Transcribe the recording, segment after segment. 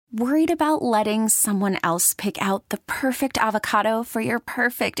Worried about letting someone else pick out the perfect avocado for your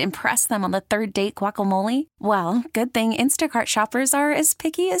perfect impress them on the third date guacamole? Well, good thing Instacart shoppers are as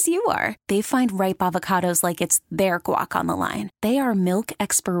picky as you are. They find ripe avocados like it's their guac on the line. They are milk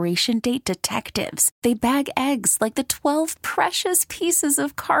expiration date detectives. They bag eggs like the 12 precious pieces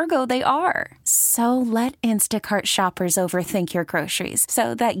of cargo they are. So let Instacart shoppers overthink your groceries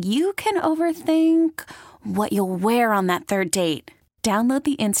so that you can overthink what you'll wear on that third date. Download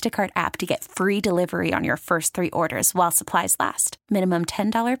the Instacart app to get free delivery on your first 3 orders while supplies last. Minimum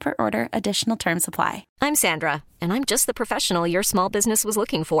 $10 per order. Additional terms apply. I'm Sandra, and I'm just the professional your small business was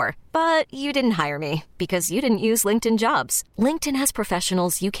looking for. But you didn't hire me because you didn't use LinkedIn Jobs. LinkedIn has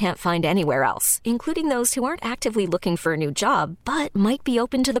professionals you can't find anywhere else, including those who aren't actively looking for a new job, but might be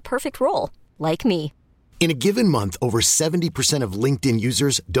open to the perfect role, like me. In a given month, over 70% of LinkedIn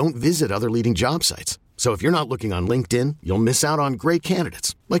users don't visit other leading job sites. So if you're not looking on LinkedIn, you'll miss out on great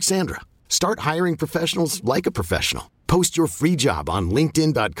candidates like Sandra. Start hiring professionals like a professional. Post your free job on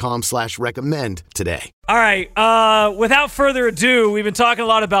linkedin.com/recommend today. All right. Without further ado, we've been talking a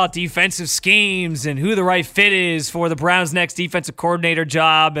lot about defensive schemes and who the right fit is for the Browns' next defensive coordinator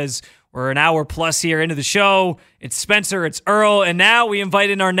job as we're an hour plus here into the show. It's Spencer, it's Earl, and now we invite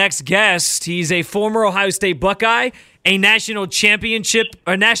in our next guest. He's a former Ohio State Buckeye, a national champion, at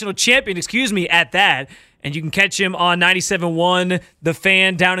that. And you can catch him on 97.1 The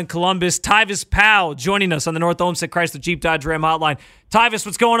Fan down in Columbus. Tyvis Powell joining us on the North Olmsted Chrysler Jeep Dodge Ram hotline. Tyvis,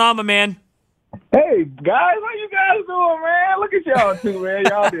 what's going on, my man? Hey, guys, how you guys doing, man? Look at y'all two, man.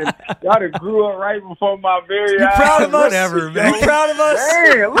 Y'all done grew up right before my very eyes. You proud of us? Whatever, man. You proud of us?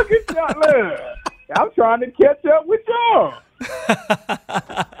 Man, look at y'all. Look. I'm trying to catch up with y'all.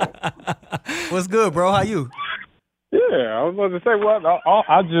 What's good, bro? How you? Yeah, I was about to say, well,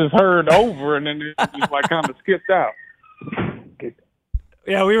 I just heard over, and then it just like kind of skipped out.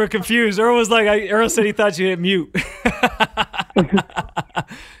 Yeah, we were confused. Earl was like, Earl said he thought you hit mute.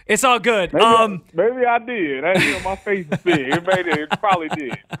 It's all good. Maybe I did. My face is big. It probably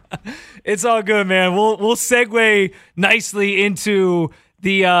did. It's all good, man. We'll segue nicely into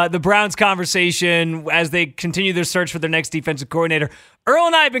the Browns conversation as they continue their search for their next defensive coordinator. Earl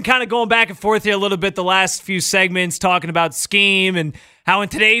and I have been kind of going back and forth here a little bit the last few segments, talking about scheme and how in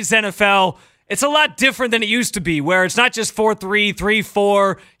today's NFL, it's a lot different than it used to be, where it's not just 4-3,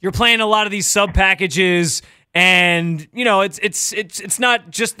 3-4. You're playing a lot of these sub packages, and you know it's not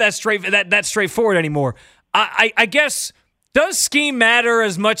just that straightforward anymore. I guess, does scheme matter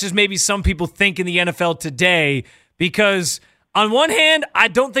as much as maybe some people think in the NFL today? Because on one hand, I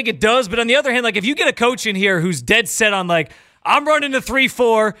don't think it does, but on the other hand, like if you get a coach in here who's dead set on like, I'm running a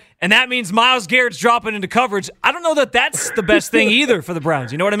 3-4, and that means Myles Garrett's dropping into coverage, I don't know that that's the best thing either for the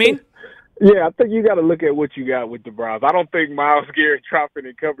Browns. You know what I mean? Yeah, I think you got to look at what you got with the Browns. I don't think Myles Garrett dropping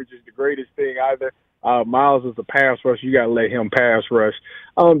in coverage is the greatest thing either. Myles is a pass rush. You got to let him pass rush.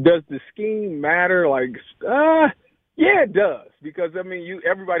 Does the scheme matter? Yeah, it does. Because, I mean,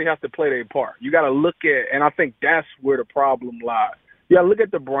 everybody has to play their part. You got to look at, and I think that's where the problem lies. You got to look at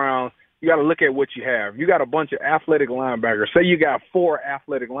the Browns. You got to look at what you have. You got a bunch of athletic linebackers. Say you got 4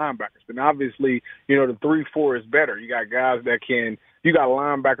 athletic linebackers. Then obviously, the 3-4 is better. You got guys you got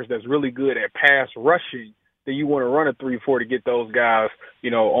linebackers that's really good at pass rushing. Then you want to run a 3-4 to get those guys,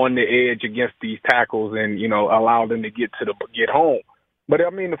 on the edge against these tackles and, allow them to get home. But,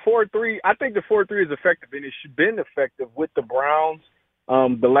 I mean, the 4-3, I think the 4-3 is effective, and it's been effective with the Browns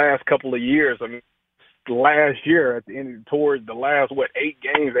the last couple of years. I mean, last year at the end, towards the last 8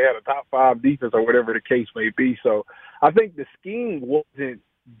 games, they had a top 5 defense or whatever the case may be. So I think the scheme wasn't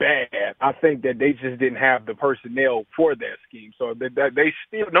bad. I think that they just didn't have the personnel for that scheme. So they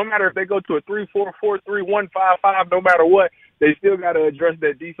still, no matter if they go to a 3-4, 4-3, 1-5-5, no matter what, they still got to address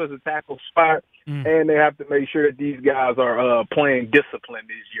that defensive tackle spot, and they have to make sure that these guys are playing discipline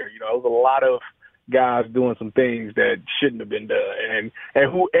this year. There's a lot of guys doing some things that shouldn't have been done.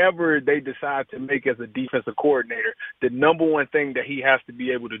 And whoever they decide to make as a defensive coordinator, the number one thing that he has to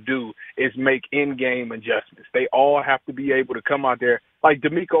be able to do is make in-game adjustments. They all have to be able to come out there. Like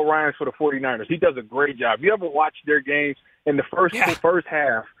DeMeco Ryans for the 49ers, he does a great job. You ever watch their games in the first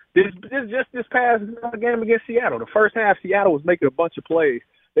half? This past game against Seattle. The first half, Seattle was making a bunch of plays.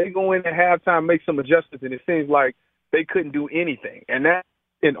 They go in at halftime, make some adjustments, and it seems like they couldn't do anything. And that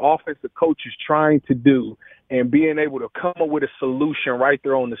an offensive coach is trying to do, and being able to come up with a solution right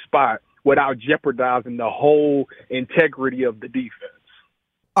there on the spot without jeopardizing the whole integrity of the defense.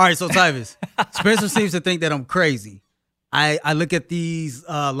 All right, so Tyvis, Spencer seems to think that I'm crazy. I look at these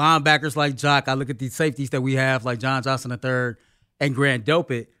linebackers like Jock. I look at these safeties that we have like John Johnson III and Grant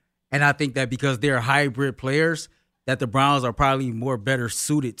Dopit, and I think that because they're hybrid players, that the Browns are probably more better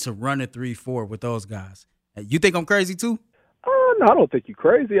suited to run a 3-4 with those guys. You think I'm crazy too? No, I don't think you're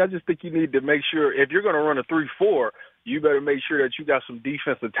crazy. I just think you need to make sure if you're going to run a 3-4, you better make sure that you got some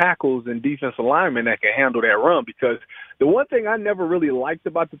defensive tackles and defensive linemen that can handle that run. Because the one thing I never really liked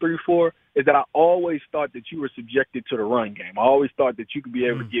about the 3-4 is that I always thought that you were subjected to the run game. I always thought that you could be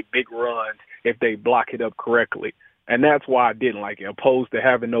able to get big runs if they block it up correctly. And that's why I didn't like it, opposed to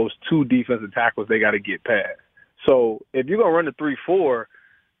having those two defensive tackles they got to get past. So if you're going to run the 3-4,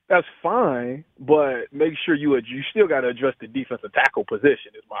 that's fine, but make sure you still got to address the defensive tackle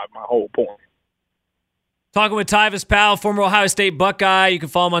position is my whole point. Talking with Tyvis Powell, former Ohio State Buckeye. You can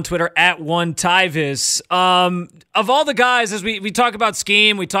follow him on Twitter at @1Tyvis. Of all the guys, as we talk about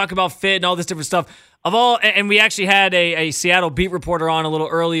scheme, we talk about fit and all this different stuff, and we actually had a Seattle beat reporter on a little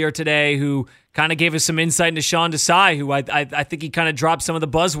earlier today who kind of gave us some insight into Sean Desai, who I think he kind of dropped some of the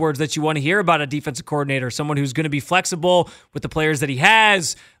buzzwords that you want to hear about a defensive coordinator, someone who's going to be flexible with the players that he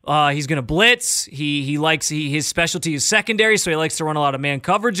has. He's going to blitz. He likes his specialty is secondary, so he likes to run a lot of man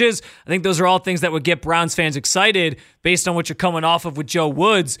coverages. I think those are all things that would get Browns fans excited based on what you're coming off of with Joe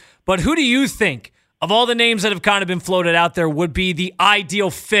Woods. But who do you think, of all the names that have kind of been floated out there, would be the ideal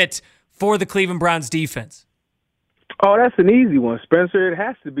fit for the Cleveland Browns defense? Oh, that's an easy one, Spencer. It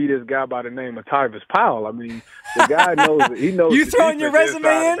has to be this guy by the name of Tyvis Powell. I mean, the guy knows. He knows. You throwing your resume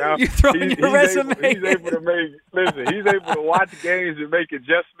in? You throwing your resume in? He's able to make. Listen, he's able to watch games and make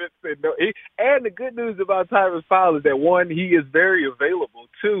adjustments. And the good news about Tyvis Powell is that one, he is very available.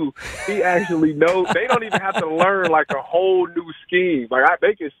 Two, he actually knows. They don't even have to learn like a whole new scheme. Like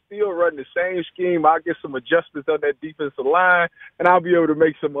they can still run the same scheme. I'll get some adjustments on that defensive line, and I'll be able to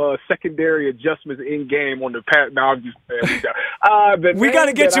make some secondary adjustments in game on the pass. Now I'm just we got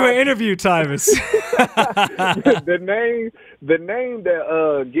to get you an interview, Tyvis. the name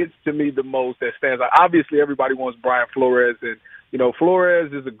that gets to me the most, that stands out. Obviously, everybody wants Brian Flores, and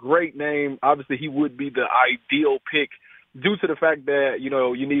Flores is a great name. Obviously, he would be the ideal pick due to the fact that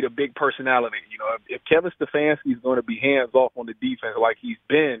you need a big personality. If Kevin Stefanski is going to be hands off on the defense like he's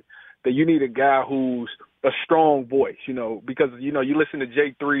been, then you need a guy who's a strong voice, because, you listen to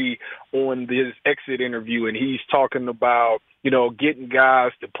J3 on this exit interview and he's talking about, getting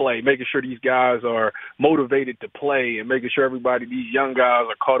guys to play, making sure these guys are motivated to play and making sure these young guys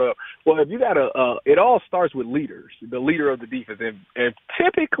are caught up. Well, if you got it all starts with leaders, the leader of the defense. And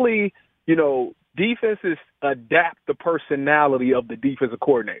typically, defenses adapt the personality of the defensive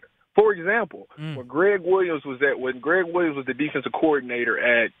coordinator. For example, when Greg Williams was the defensive coordinator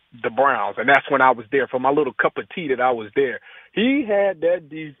at the Browns, and that's when I was there for my little cup of tea that I was there, he had that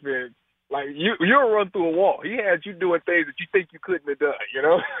defense like you'll run through a wall. He had you doing things that you think you couldn't have done.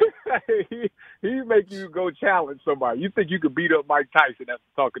 He make you go challenge somebody. You think you could beat up Mike Tyson after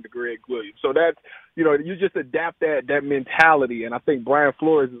talking to Greg Williams. So that's you just adapt that mentality, and I think Brian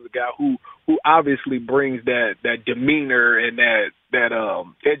Flores is a guy who obviously brings that demeanor and that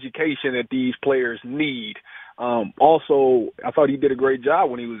education that these players need. Also, I thought he did a great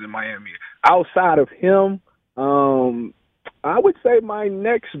job when he was in Miami. Outside of him, I would say my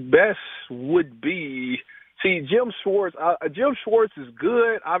next best would be Jim Schwartz. Jim Schwartz is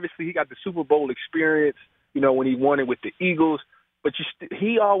good. Obviously, he got the Super Bowl experience, when he won it with the Eagles. But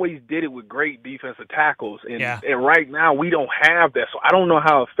he always did it with great defensive tackles. And right now we don't have that. So I don't know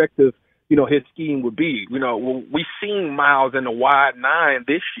how effective, his scheme would be. We've seen Miles in the wide nine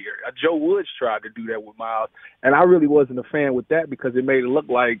this year. Joe Woods tried to do that with Miles. And I really wasn't a fan with that because it made it look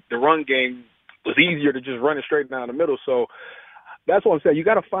like the run game was easier to just run it straight down the middle. So that's what I'm saying. You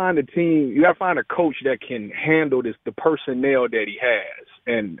got to find a team. You got to find a coach that can handle the personnel that he has.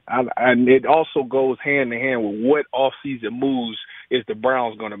 And it also goes hand in hand with what offseason moves is the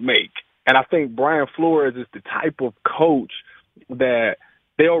Browns going to make. And I think Brian Flores is the type of coach that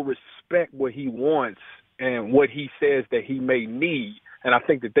they'll respect what he wants and what he says that he may need. And I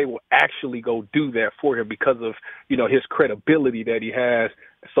think that they will actually go do that for him because of, his credibility that he has.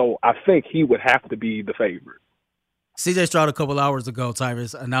 So I think he would have to be the favorite. C.J. Stroud a couple hours ago,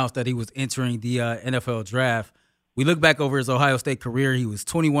 Tyvis, announced that he was entering the NFL draft. We look back over his Ohio State career. He was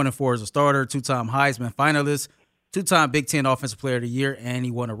 21-4 as a starter, two-time Heisman finalist, two-time Big Ten Offensive Player of the Year, and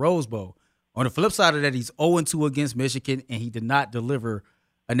he won a Rose Bowl. On the flip side of that, he's 0-2 against Michigan, and he did not deliver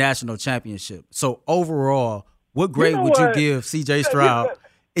a national championship. So overall, what grade would you give C.J. Stroud?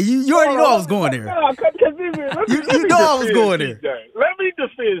 You already know I was going there. You know I was going there. Let me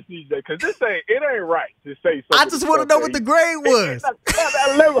defend CJ because it ain't right to say something. I just want to know what the grade was.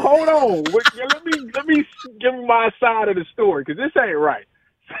 Hold on. Let me give my side of the story because this ain't right.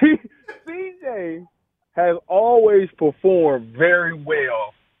 CJ has always performed very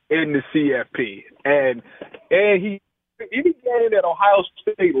well in the CFP. And he, any game that Ohio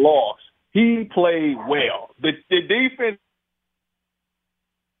State lost, he played well. The defense,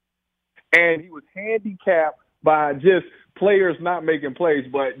 and he was handicapped by just players not making plays.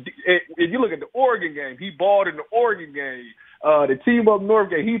 But if you look at the Oregon game, he balled in the Oregon game. The team up north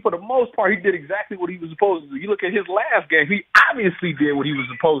game, he, for the most part, he did exactly what he was supposed to do. You look at his last game, he obviously did what he was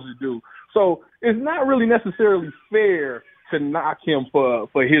supposed to do. So it's not really necessarily fair to knock him for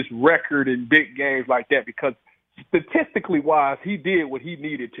his record in big games like that, because statistically wise, he did what he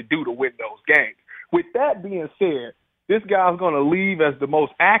needed to do to win those games. With that being said, this guy's going to leave as the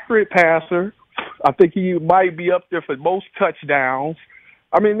most accurate passer. I think he might be up there for most touchdowns.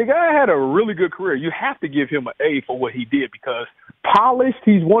 I mean, the guy had a really good career. You have to give him an A for what he did, because polished,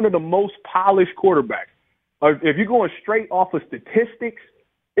 he's one of the most polished quarterbacks. If you're going straight off of statistics,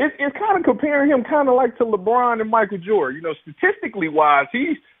 it's kind of comparing him kind of like to LeBron and Michael Jordan. You know, statistically wise,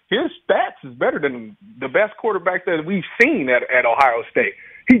 his stats is better than the best quarterbacks that we've seen at Ohio State.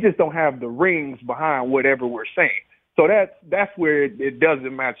 He just don't have the rings behind whatever we're saying. So that's where it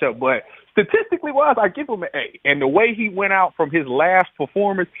doesn't match up. But statistically wise, I give him an A. And the way he went out from his last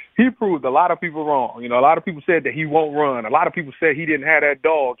performance, he proved a lot of people wrong. You know, a lot of people said that he won't run. A lot of people said he didn't have that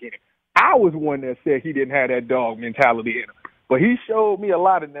dog in him. I was one that said he didn't have that dog mentality in him. But he showed me a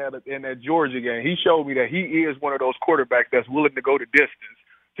lot in that Georgia game. He showed me that he is one of those quarterbacks that's willing to go the distance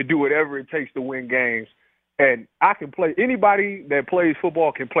to do whatever it takes to win games. And anybody that plays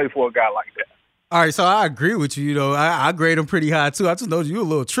football can play for a guy like that. All right, so I agree with you. You know, I grade him pretty high, too. I just know you were a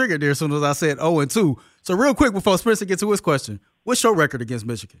little triggered there as soon as I said 0-2. So real quick before Spencer gets to his question, what's your record against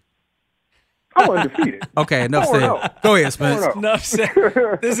Michigan? I'm undefeated. Okay, enough said. Go ahead, Spencer. Enough said.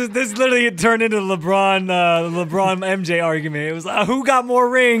 This literally turned into the LeBron MJ argument. It was like, who got more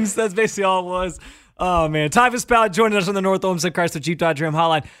rings? That's basically all it was. Oh, man. Tyvis Powell joining us on the North Olmsted Chrysler Jeep Dodge Ram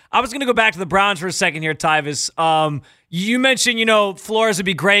hotline. I was going to go back to the Browns for a second here, Tyvis. You mentioned, Flores would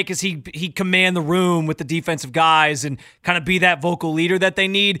be great because he'd command the room with the defensive guys and kind of be that vocal leader that they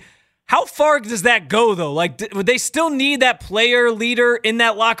need. How far does that go, though? Like, would they still need that player leader in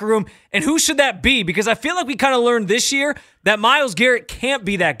that locker room? And who should that be? Because I feel like we kind of learned this year that Myles Garrett can't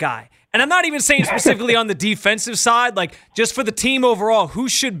be that guy. And I'm not even saying specifically on the defensive side, like just for the team overall, who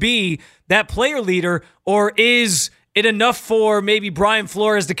should be that player leader? Or is it enough for maybe Brian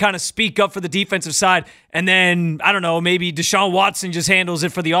Flores to kind of speak up for the defensive side, and then, I don't know, maybe Deshaun Watson just handles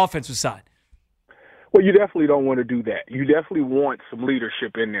it for the offensive side? Well, you definitely don't want to do that. You definitely want some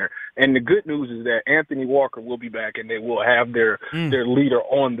leadership in there. And the good news is that Anthony Walker will be back, and they will have their leader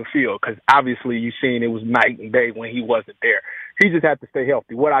on the field, because obviously you've seen it was night and day when he wasn't there. He just had to stay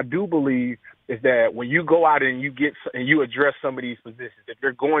healthy. What I do believe is that when you go out and you address some of these positions, if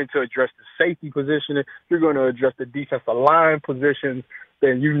you're going to address the safety position, if you're going to address the defensive line positions,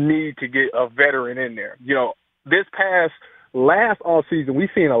 then you need to get a veteran in there. You know, last offseason, we've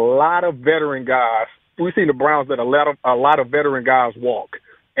seen a lot of veteran guys. We've seen the Browns let a lot of veteran guys walk.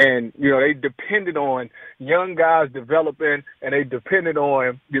 And, they depended on young guys developing, and they depended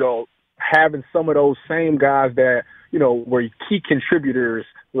on, having some of those same guys that, were key contributors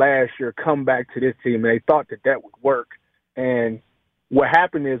last year come back to this team. And they thought that would work. And what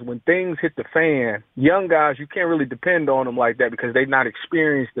happened is when things hit the fan, young guys, you can't really depend on them like that because they're not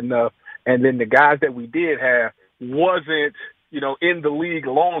experienced enough. And then the guys that we did have wasn't, in the league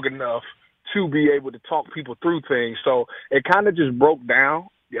long enough to be able to talk people through things. So it kind of just broke down.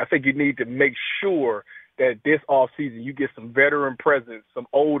 I think you need to make sure that this offseason you get some veteran presence, some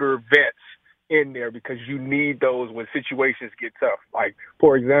older vets in there, because you need those when situations get tough. Like,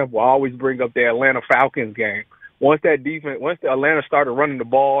 for example, I always bring up the Atlanta Falcons game. Once the Atlanta started running the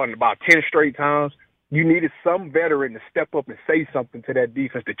ball and about 10 straight times, you needed some veteran to step up and say something to that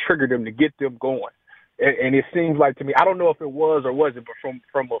defense to trigger them, to get them going. And it seems like to me, I don't know if it was or wasn't, but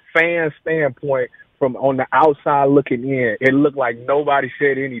from a fan standpoint, from on the outside looking in, it looked like nobody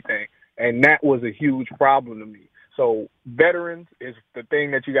said anything. And that was a huge problem to me. So veterans is the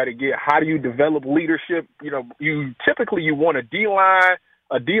thing that you got to get. How do you develop leadership? You typically want a D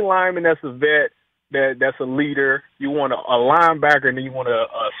lineman that's a vet, that's a leader. You want a linebacker, and then you want a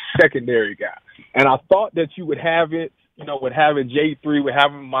secondary guy. And I thought that you would have it, with having J3, with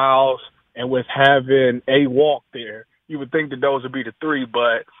having Miles, and with having A-Walk there. You would think that those would be the three,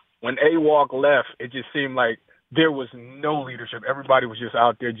 but when A-Walk left, it just seemed like there was no leadership. Everybody was just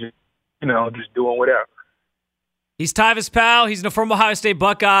out there just doing whatever. He's Tyvis Powell. He's a former Ohio State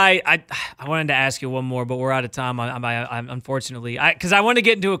Buckeye. I wanted to ask you one more, but we're out of time. I'm unfortunately, because I want to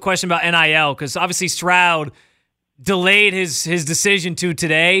get into a question about NIL, because obviously Stroud delayed his decision to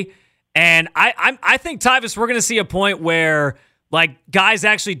today, and I think, Tyvis, we're going to see a point where like guys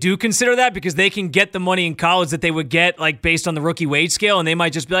actually do consider that because they can get the money in college that they would get like based on the rookie wage scale, and they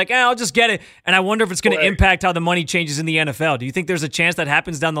might just be like, I'll just get it. And I wonder if it's going to impact how the money changes in the NFL. Do you think there's a chance that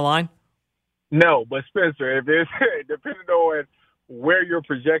happens down the line? No, but Spencer, if it's depending on where you're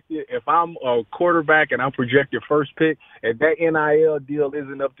projected, if I'm a quarterback and I'm projected first pick, if that NIL deal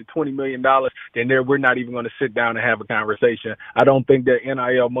isn't up to $20 million, then we're not even going to sit down and have a conversation. I don't think that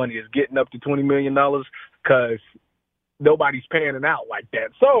NIL money is getting up to $20 million because nobody's paying it out like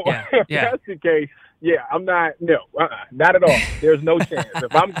that. So if that's the case, I'm not at all. There's no chance.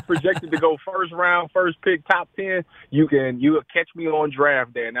 If I'm projected to go first round, first pick, top 10, you'll catch me on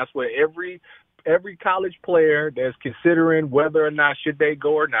draft day. And that's what every college player that's considering whether or not should they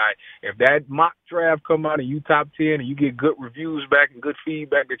go or not, if that mock draft come out and you top 10 and you get good reviews back and good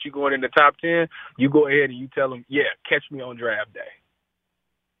feedback that you're going in the top 10, you go ahead and you tell them, catch me on draft day.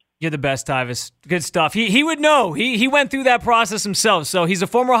 You're the best, Tyvis. Good stuff. He would know. He went through that process himself. So he's a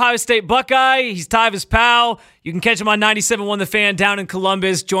former Ohio State Buckeye. He's Tyvis Powell. You can catch him on 97.1 The Fan down in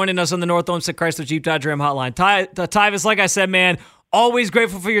Columbus, joining us on the North Olmsted Chrysler Jeep Dodge Ram hotline. Tyvis, like I said, man, always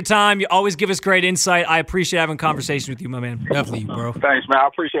grateful for your time. You always give us great insight. I appreciate having conversations with you, my man. Definitely, bro. Thanks, man. I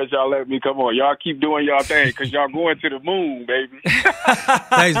appreciate y'all letting me come on. Y'all keep doing y'all thing because y'all going to the moon, baby.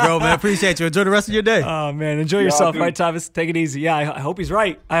 Thanks, bro, man. Appreciate you. Enjoy the rest of your day. Oh, man. Enjoy yourself, right, Tyvis? Take it easy. Yeah, I hope he's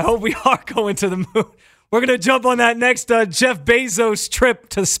right. I hope we are going to the moon. We're going to jump on that next Jeff Bezos trip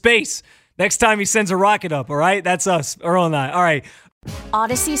to space next time he sends a rocket up, all right? That's us, Earl and I. All right.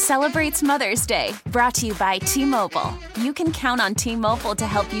 Odyssey celebrates Mother's Day, brought to you by T-Mobile. You can count on T-Mobile to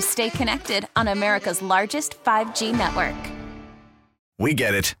help you stay connected on America's largest 5G network. We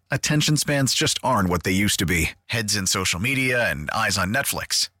get it. Attention spans just aren't what they used to be. Heads in social media and eyes on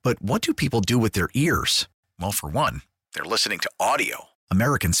Netflix. But what do people do with their ears? Well, for one, they're listening to audio.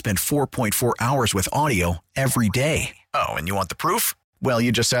 Americans spend 4.4 hours with audio every day. Oh, and you want the proof? Well,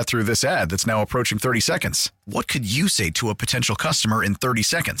 you just sat through this ad that's now approaching 30 seconds. What could you say to a potential customer in 30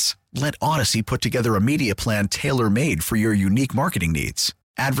 seconds? Let Odyssey put together a media plan tailor-made for your unique marketing needs.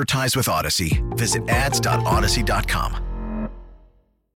 Advertise with Odyssey. Visit ads.odyssey.com.